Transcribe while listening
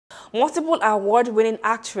Multiple award-winning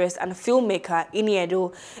actress and filmmaker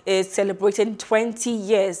Iniedo is celebrating 20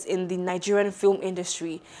 years in the Nigerian film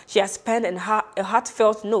industry. She has penned a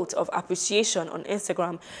heartfelt note of appreciation on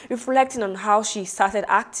Instagram, reflecting on how she started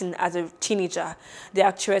acting as a teenager. The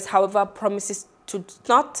actress, however, promises to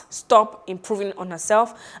not stop improving on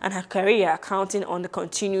herself and her career, counting on the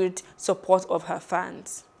continued support of her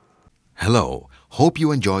fans. Hello, hope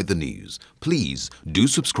you enjoyed the news. Please do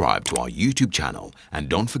subscribe to our YouTube channel and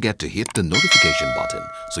don't forget to hit the notification button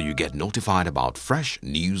so you get notified about fresh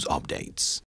news updates.